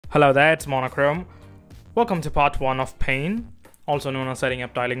Hello there, it's Monochrome. Welcome to part 1 of Pain, also known as setting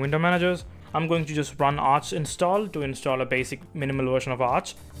up tiling window managers. I'm going to just run Arch install to install a basic minimal version of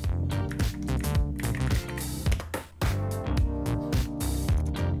Arch.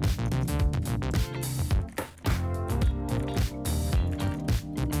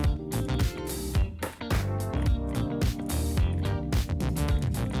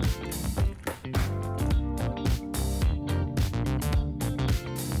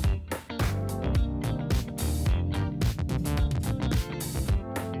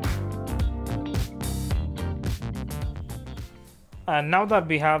 And now that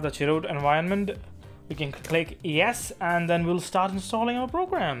we have the chilled environment, we can click yes, and then we'll start installing our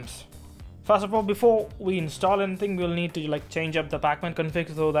programs. First of all, before we install anything, we'll need to change up the pacman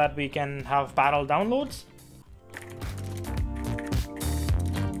config so that we can have parallel downloads.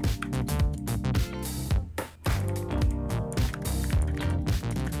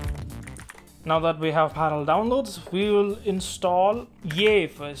 Now that we have parallel downloads, we will install YA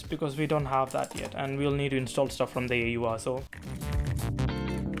first because we don't have that yet, and we'll need to install stuff from the AUR. So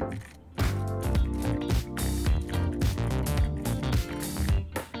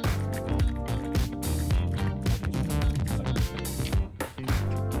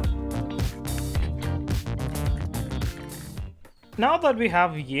now that we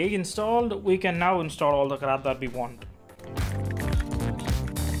have YA installed, we can now install all the crap that we want.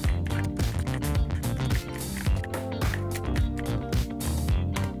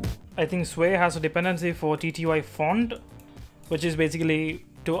 I think Sway has a dependency for TTY font, which is basically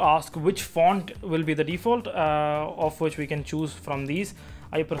to ask which font will be the default, of which we can choose from these.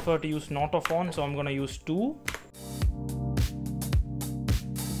 I prefer to use noto-fonts, so I'm going to use 2.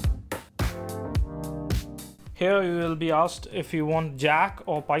 Here you will be asked if you want jack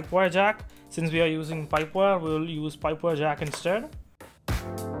or pipewire jack. Since we are using pipewire, we will use pipewire jack instead.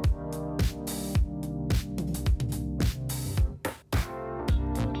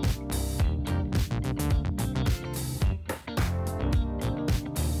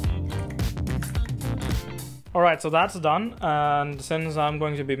 Alright, so that's done, and since I'm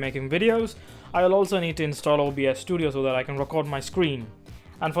going to be making videos, I will also need to install obs-studio so that I can record my screen.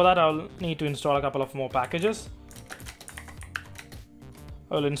 And for that, I'll need to install a couple of more packages.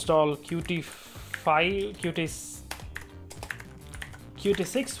 I'll install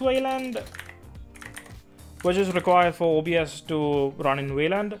xorg-xwayland, which is required for OBS to run in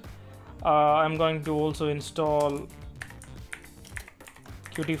Wayland. I'm going to also install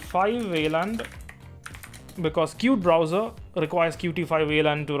qt5-wayland because qutebrowser requires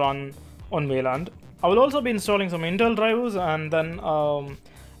qt5-wayland to run on Wayland. I will also be installing some Intel drivers and then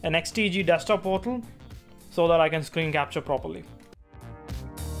an xdg-desktop-portal so that I can screen capture properly.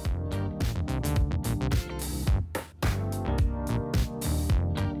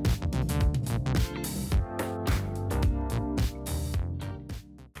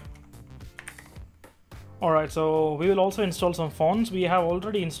 Alright, so we will also install some fonts. We have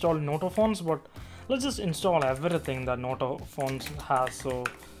already installed noto-fonts, but let's just install everything that noto-fonts has. So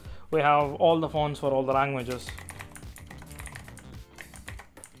we have all the fonts for all the languages.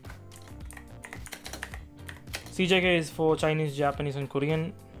 CJK is for Chinese, Japanese, and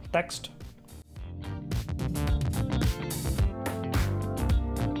Korean text.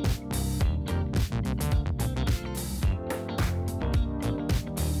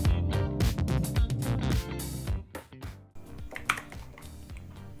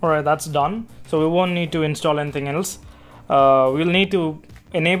 Alright, that's done. So we won't need to install anything else. We'll need to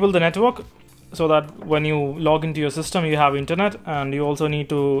enable the network so that when you log into your system, you have internet, and you also need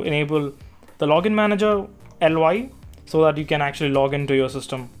to enable the login manager ly so that you can actually log into your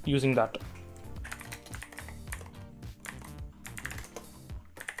system using that.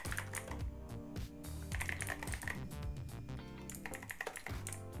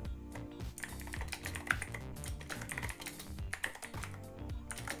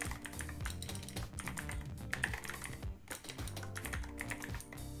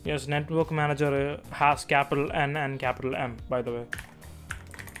 Yes, Network Manager has capital N and capital M, by the way.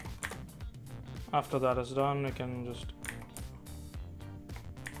 After that is done, we can just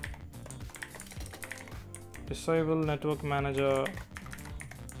disable Network Manager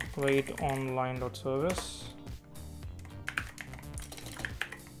wait on line.service.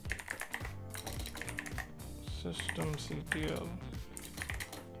 Systemctl.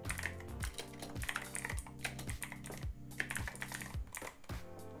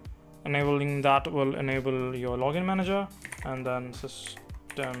 Enabling that will enable your login manager, and then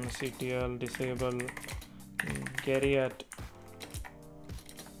systemctl disable get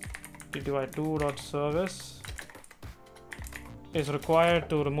TTY2.service is required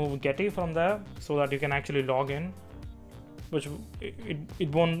to remove getty from there so that you can actually log in, which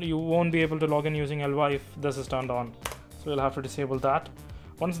you won't be able to log in using ly if this is turned on. So you'll have to disable that.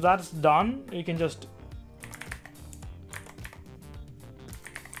 Once that's done, you can just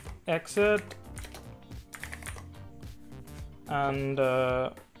exit and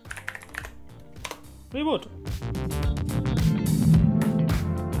reboot.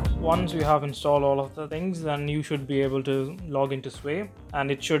 Once you have installed all of the things, then you should be able to log into Sway, and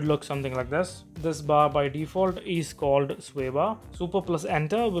it should look something like this. This bar by default is called Sway bar. Super plus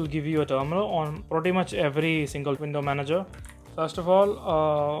enter will give you a terminal on pretty much every single window manager. First of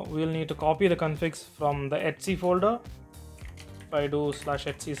all, we'll need to copy the configs from the etc folder. If I do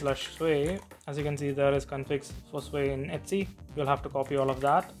 /etc/sway, as you can see, there is configs for Sway in etc. You'll have to copy all of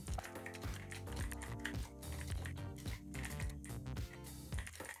that.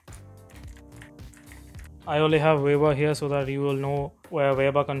 I only have waybar here so that you will know where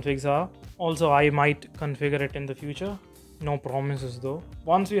waybar configs are. Also, I might configure it in the future. No promises though.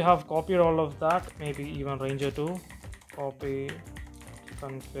 Once you have copied all of that, maybe even Ranger 2, copy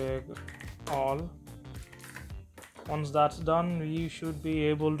config all. Once that's done, we should be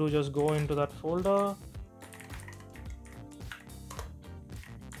able to just go into that folder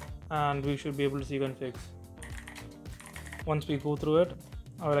and we should be able to see configs. Once we go through it,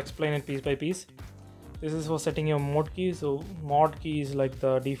 I will explain it piece by piece. This is for setting your mod key. So mod key is like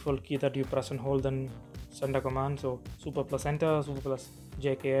the default key that you press and hold and send a command. So super plus enter, super plus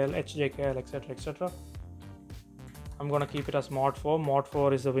jkl, xjkl, etc, etc. I'm gonna keep it as mod 4. Mod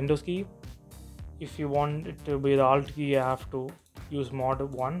 4 is the Windows key. If you want it to be the alt key, you have to use mod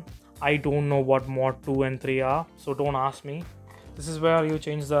 1. I don't know what mod 2 and 3 are, so don't ask me. This is where you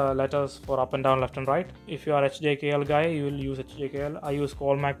change the letters for up and down, left and right. If you are HJKL guy, you will use HJKL. I use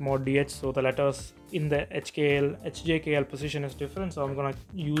callmac mod DH, so the letters in the HJKL position is different. So I'm gonna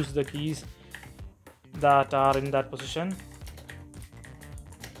use the keys that are in that position.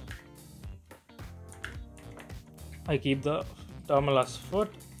 I keep the terminal as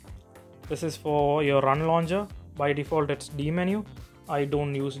foot. This is for your run launcher. By default, it's D menu. I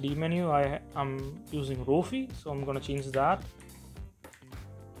don't use D menu. I am using rofi, so I'm gonna change that.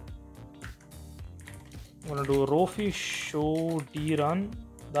 I'm gonna do rofi show drun.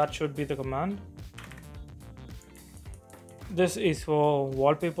 That should be the command. This is for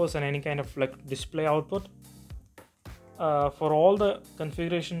wallpapers and any kind of like display output. For all the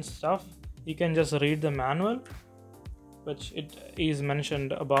configuration stuff, you can just read the manual, which it is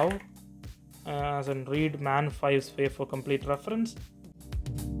mentioned above, as in read man 5 sway for complete reference.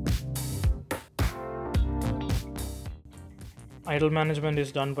 Idle management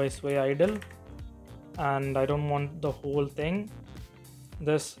is done by swayidle, and I don't want the whole thing.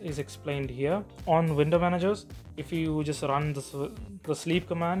 This is explained here. On window managers, if you just run the sleep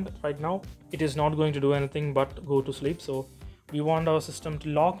command right now, it is not going to do anything but go to sleep. So we want our system to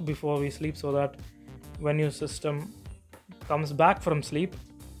lock before we sleep, so that when your system comes back from sleep,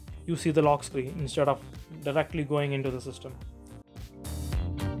 you see the lock screen instead of directly going into the system.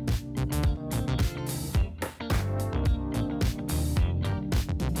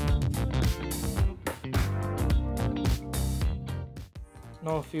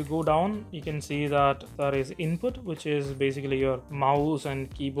 Now if you go down, you can see that there is input, which is basically your mouse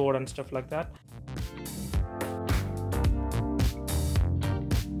and keyboard and stuff like that.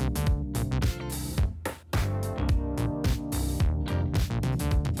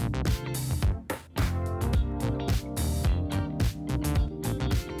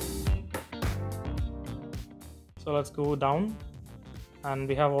 So let's go down, and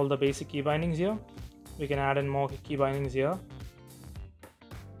we have all the basic key bindings here. We can add in more key bindings here.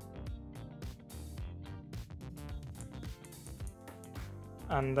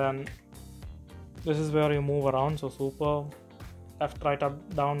 And then this is where you move around. So super, left, right,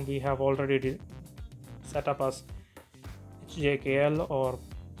 up, down, we have already set up as HJKL or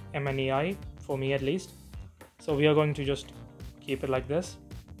MNEI, for me at least. So we are going to just keep it like this.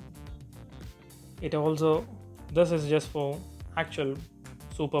 It also, this is just for actual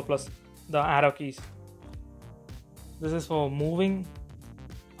super plus the arrow keys. This is for moving.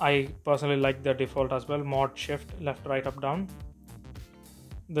 I personally like the default as well, mod shift left, right, up, down.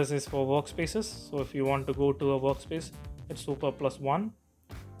 This is for workspaces. So if you want to go to a workspace, it's super plus 1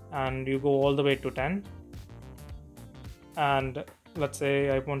 and you go all the way to 10. And let's say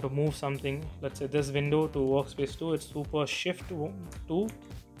I want to move something, let's say this window to workspace 2, it's super shift 2,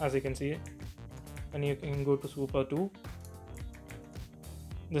 as you can see, and you can go to super 2.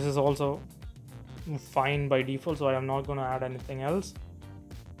 This is also fine by default, so I am not going to add anything else.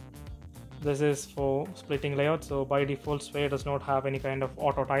 This is for splitting layout. So by default, Sway does not have any kind of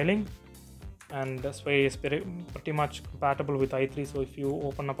auto tiling, and Sway is pretty much compatible with i3. So if you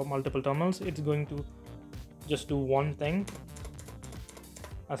open up a multiple terminals, it's going to just do one thing,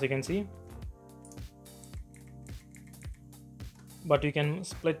 as you can see. But you can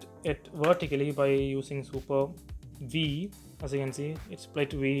split it vertically by using super V. As you can see, it's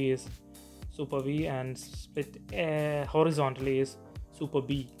split V is super V, and split horizontally is super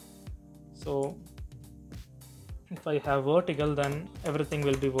B. So if I have vertical, then everything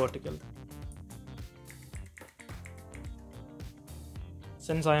will be vertical.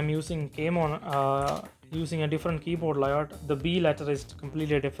 Since I am using using a different keyboard layout, the B letter is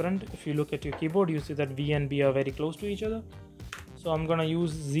completely different. If you look at your keyboard, you see that V and B are very close to each other. So I'm gonna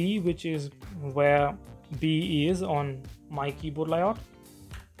use Z, which is where B is on my keyboard layout.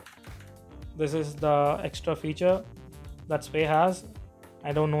 This is the extra feature that Sway has.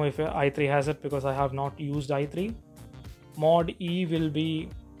 I don't know if i3 has it because I have not used i3. Mod E will be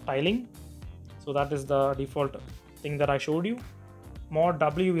tiling, so that is the default thing that I showed you. Mod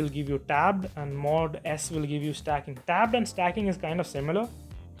W will give you tabbed, and mod S will give you stacking. Tabbed and stacking is kind of similar.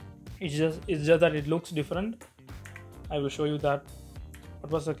 It's just that it looks different. I will show you that.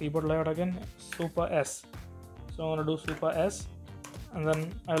 What was the keyboard layout again? Super S. So I'm gonna do super S, and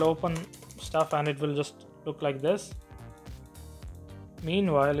then I'll open stuff and it will just look like this.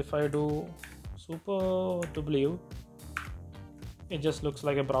 Meanwhile, if I do super W, it just looks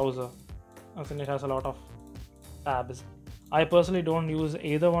like a browser, as in it has a lot of tabs. I personally don't use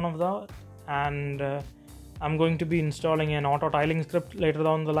either one of that, and I'm going to be installing an auto tiling script later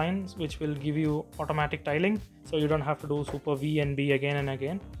down the line, which will give you automatic tiling, so you don't have to do super V and B again and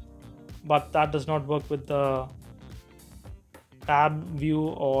again. But that does not work with the tab view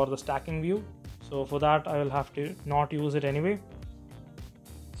or the stacking view, so for that I will have to not use it anyway.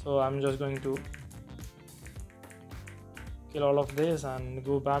 So I'm just going to kill all of this and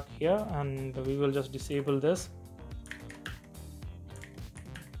go back here, and we will just disable this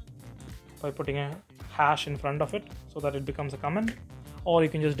by putting a hash in front of it so that it becomes a comment, or you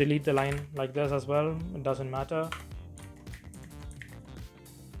can just delete the line like this as well, it doesn't matter.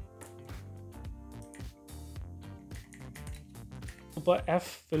 Super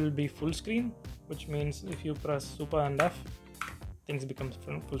F will be full screen, which means if you press super and F, things become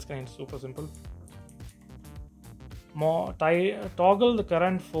full screen. Super simple. Toggle the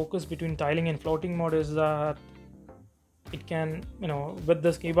current focus between tiling and floating mode is that it can, with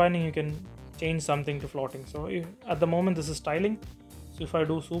this key binding you can change something to floating. So at the moment this is tiling, so if I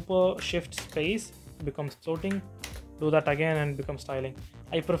do super shift space, it becomes floating. Do that again and it becomes tiling.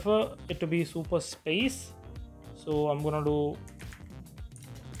 I prefer it to be super space, so I'm gonna do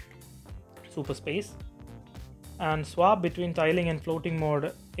super space. And swap between tiling and floating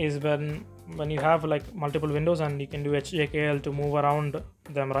mode is when you have like multiple windows and you can do xjkl to move around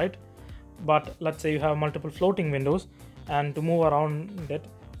them, right? But let's say you have multiple floating windows, and to move around it,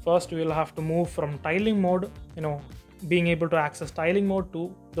 first we will have to move from tiling mode, being able to access tiling mode,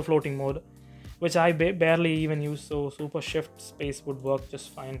 to the floating mode, which I barely even use, so super shift space would work just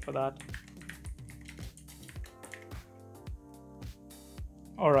fine for that.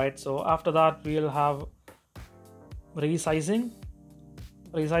 Alright, so after that we'll have resizing.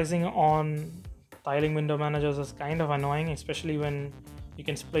 Resizing on tiling window managers is kind of annoying, especially when you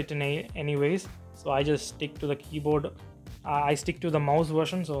can split in any ways. So I just stick to the keyboard. I stick to the mouse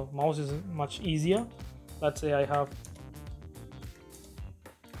version, so mouse is much easier. Let's say I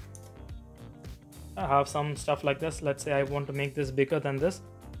have some stuff like this. Let's say I want to make this bigger than this.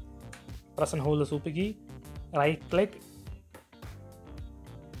 Press and hold the super key, right click,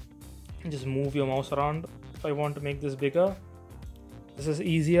 and just move your mouse around. If I want to make this bigger, this is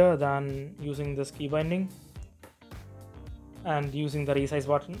easier than using this key binding and using the resize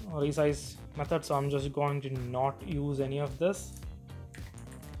button or resize method. So I'm just going to not use any of this,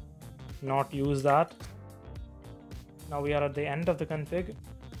 not use that. Now we are at the end of the config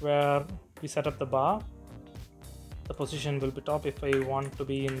where we set up the bar. The position will be top. If I want to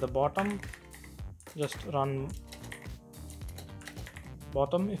be in the bottom, just run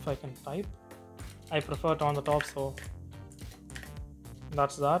bottom. If I can type, I prefer it on the top, so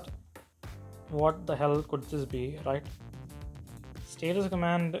that's that. What the hell could this be, right? Status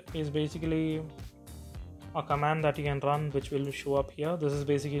command is basically a command that you can run, which will show up here. This is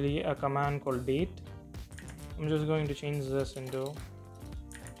basically a command called date. I'm just going to change this into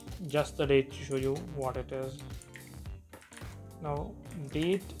just the date to show you what it is. Now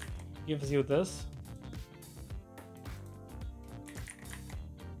date gives you this.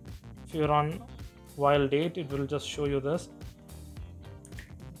 If you run while date, it will just show you this.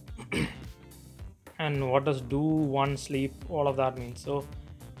 and what does do, one, sleep, all of that means. So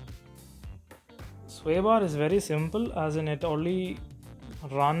swaybar is very simple, as in it only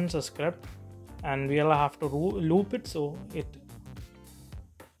runs a script and we'll have to loop it. So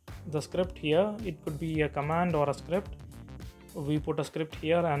the script here, it could be a command or a script. We put a script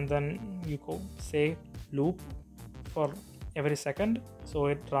here and then you say loop for every second. So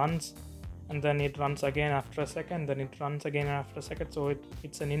it runs and then it runs again after a second, then it runs again after a second. So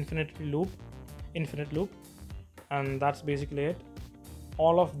it's an infinite loop, and that's basically it.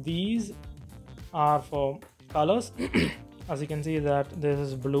 All of these are for colors. As you can see that this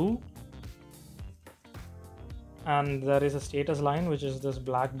is blue, and there is a status line which is this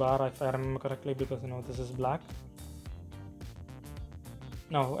black bar, if I remember correctly, because this is black.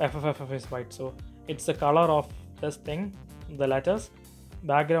 No, FFFF is white, so it's the color of this thing, the letters.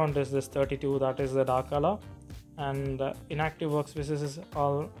 Background is this 32, that is the dark color, and inactive workspaces is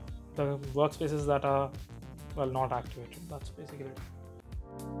all the workspaces that are, well, not activated. That's basically it.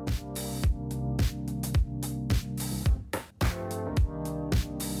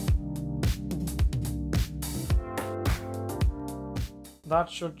 That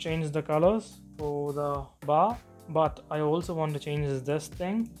should change the colors for the bar, but I also want to change this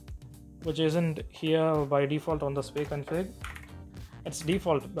thing, which isn't here by default on the sway config. It's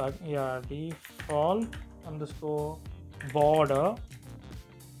default default underscore border.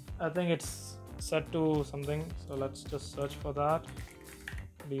 I think it's set to something, so let's just search for that.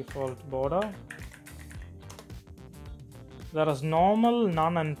 Default border. There is normal,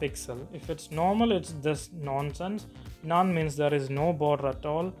 none, and pixel. If it's normal, it's this nonsense. None means there is no border at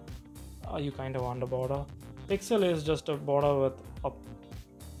all. You kind of want a border. Pixel is just a border with up,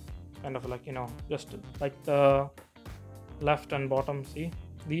 kind of like, just like the left and bottom, see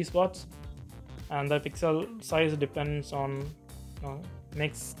these spots, and the pixel size depends on,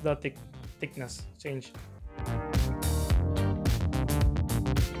 makes the thickness change.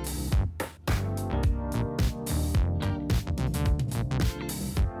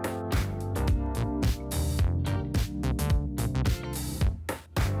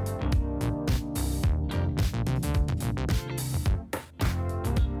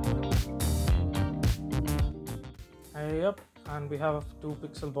 Yep, and we have a 2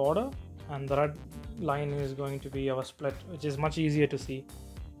 pixel border, and the red line is going to be our split, which is much easier to see.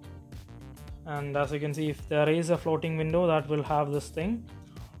 And as you can see, if there is a floating window, that will have this thing.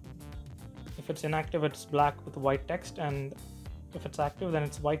 If it's inactive, it's black with white text, and if it's active, then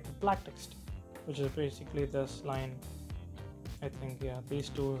it's white with black text, which is basically this line. I think, yeah, these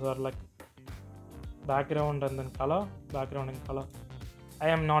two are like background and then color, background and color. I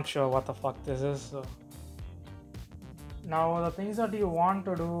am not sure what the fuck this is. So now the things that you want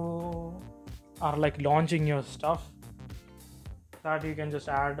to do are like launching your stuff, that you can just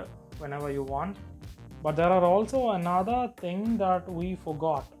add whenever you want. But there are also another thing that we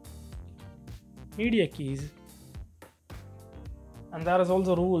forgot: media keys. And there is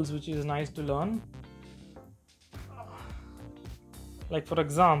also rules, which is nice to learn. Like for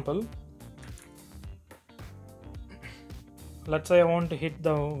example, let's say I want to hit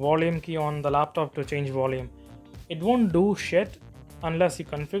the volume key on the laptop to change volume. It won't do shit unless you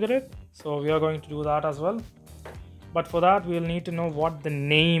configure it, so we are going to do that as well. But for that, we'll need to know what the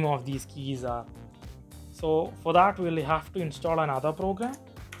name of these keys are. So for that, we'll have to install another program.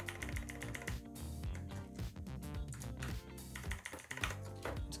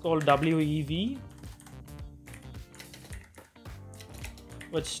 It's called WEV,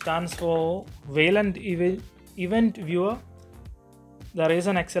 which stands for Wayland Event Viewer. There is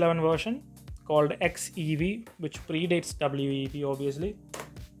an X11 version called XEV, which predates WEV obviously.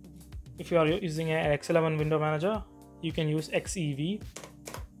 If you are using an X11 window manager, you can use XEV.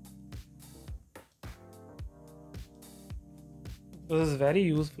 This is very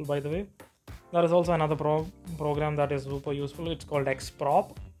useful, by the way. There is also another program that is super useful. It's called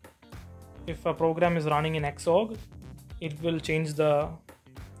xprop. If a program is running in xorg, it will change the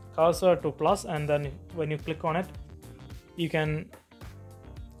cursor to plus, and then when you click on it, you can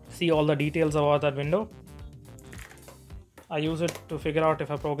see all the details about that window. I use it to figure out if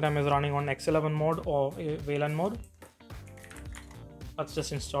a program is running on X11 mode or Wayland mode. Let's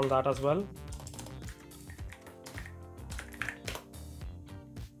just install that as well.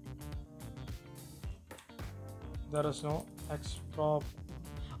 There is no xprop.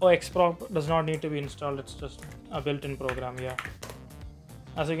 Oh, xprop does not need to be installed. It's just a built-in program. Yeah.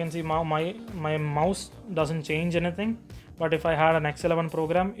 As you can see, my mouse doesn't change anything. But if I had an X11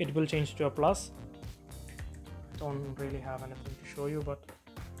 program, it will change to a plus. Don't really have anything to show you, but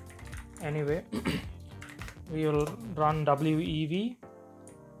anyway, we will run WEV,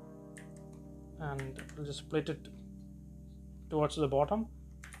 and we'll just split it towards the bottom.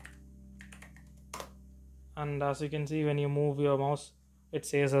 And as you can see, when you move your mouse, it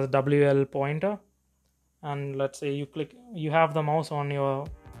says as WL pointer. And let's say you have the mouse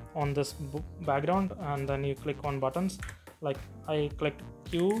on this background, and then you click on buttons. Like I clicked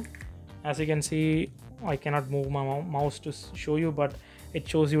Q. As you can see, I cannot move my mouse to show you, but it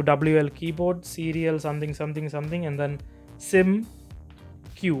shows you WL keyboard, serial something something something, and then sim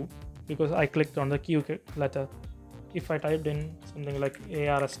Q, because I clicked on the Q letter. If I typed in something like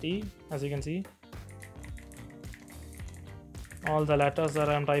ARST, as you can see, all the letters that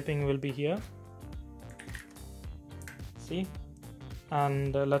I'm typing will be here. See?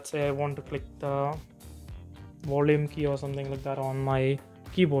 And let's say I want to click the volume key or something like that on my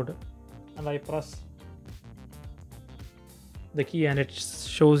keyboard, and I press the key and it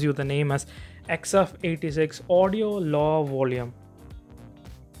shows you the name as XF86 audio low volume.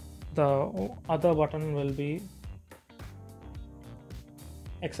 The other button will be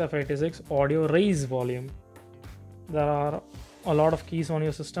XF86 audio raise volume. There are a lot of keys on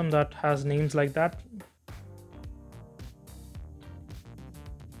your system that has names like that.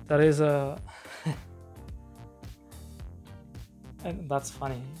 There is a and that's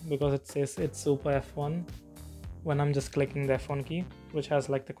funny because it says it's super F1 when I'm just clicking the F1 key, which has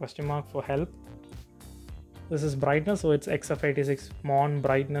like the question mark for help. This is brightness, so it's XF86 mon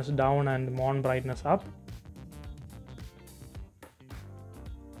brightness down and mon brightness up.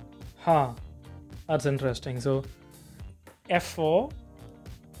 That's interesting. So F4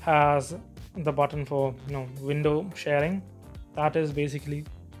 has the button for window sharing. That is basically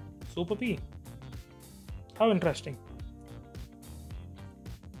Super P. How interesting.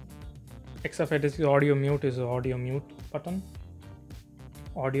 XF86 audio mute is the audio mute button.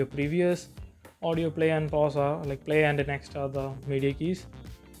 Audio previous, audio play and pause are like play and next are the media keys.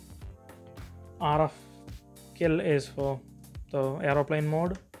 RF kill is for the aeroplane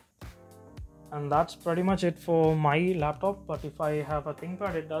mode. And that's pretty much it for my laptop. But if I have a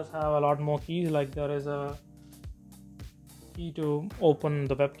ThinkPad, it does have a lot more keys. Like there is a key to open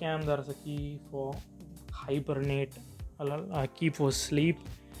the webcam, there is a key for hibernate, a key for sleep.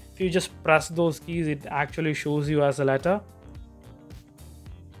 If you just press those keys, it actually shows you as a letter.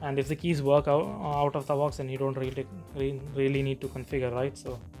 And if the keys work out of the box, then you don't really need to configure, right?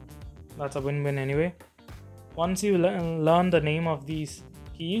 So that's a win-win anyway. Once you learn the name of these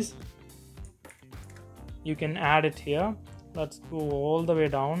keys, you can add it here. Let's go all the way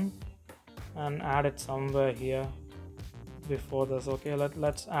down and add it somewhere here before this. Okay,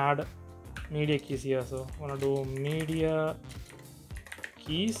 let's add media keys here. So I'm gonna do media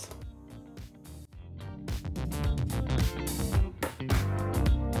keys.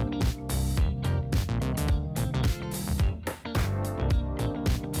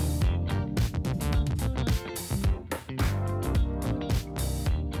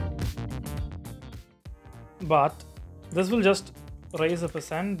 But this will just raise a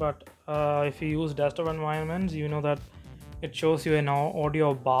 %, but if you use desktop environments, you know that it shows you an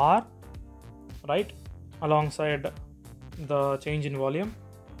audio bar, right, alongside the change in volume.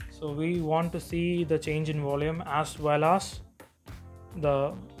 So we want to see the change in volume as well as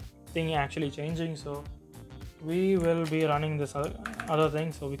the thing actually changing. So we will be running this other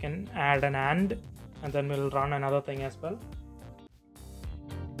thing, so we can add an and then we'll run another thing as well.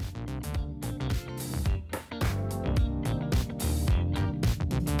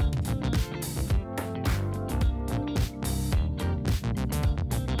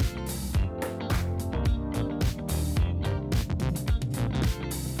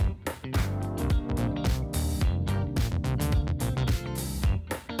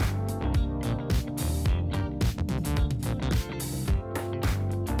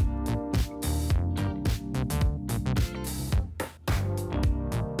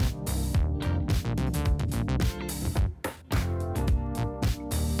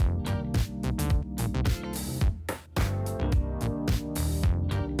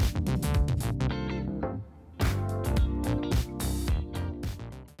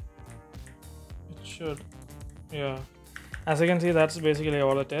 Yeah, as you can see, that's basically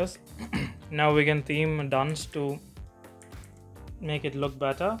all it is. Now we can theme dunst to make it look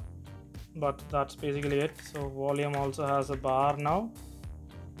better, but that's basically it. So volume also has a bar now,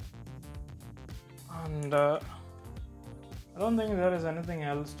 and I don't think there is anything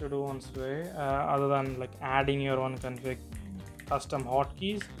else to do on Sway other than like adding your own config custom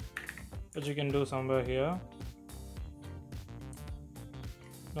hotkeys, which you can do somewhere here.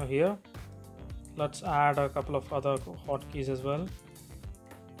 Now here, let's add a couple of other hotkeys as well.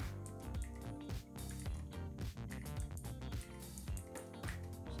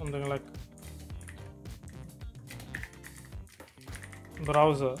 Something like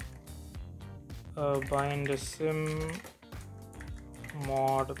browser bind sim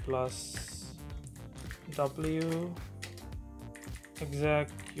mod plus w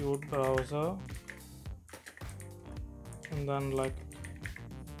execute browser, and then like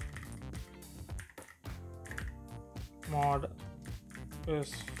mod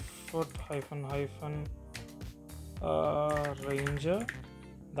is foot hyphen ranger.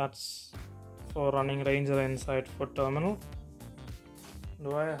 That's for running ranger inside foot terminal.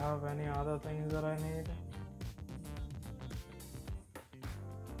 Do I have any other things that I need?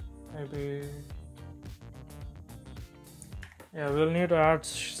 Maybe, yeah, we'll need to add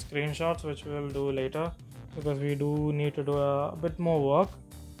screenshots, which we'll do later because we do need to do a bit more work,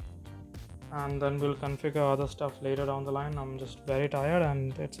 and then we'll configure other stuff later down the line. I'm just very tired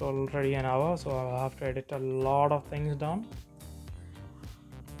and it's already an hour, so I'll have to edit a lot of things down,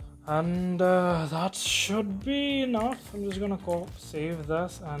 and that should be enough. I'm just gonna save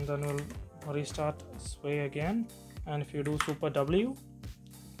this and then we'll restart sway again. And if you do super W,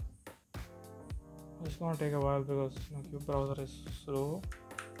 it's gonna take a while because your browser is slow.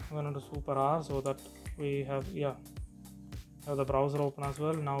 I'm gonna do super R so that we have the browser open as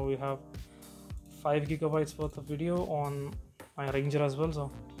well. Now we have 5 GB worth of video on my Ranger as well.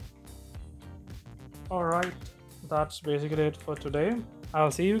 So alright, that's basically it for today.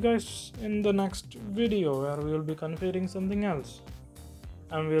 I'll see you guys in the next video where we will be configuring something else,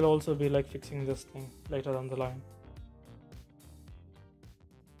 and we'll also be like fixing this thing later down the line.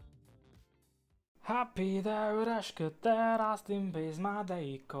 Happy the üres kötte, azt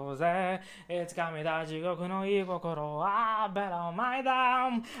impézmádei koze. Éckámi dácsigok, no ikokoro, bela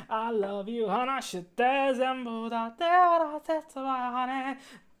majdám. I love you, hanasütte, zembóda, te arra tetszavahane.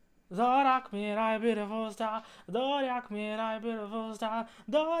 Dorjak mirai beautiful star, dorjak mirai beautiful star,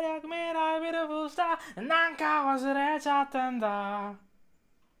 dorjak mirai beautiful star, nanka was rechatenda.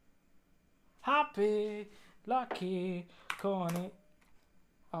 Happy, lucky, Coney.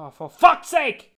 Oh, for fuck's sake!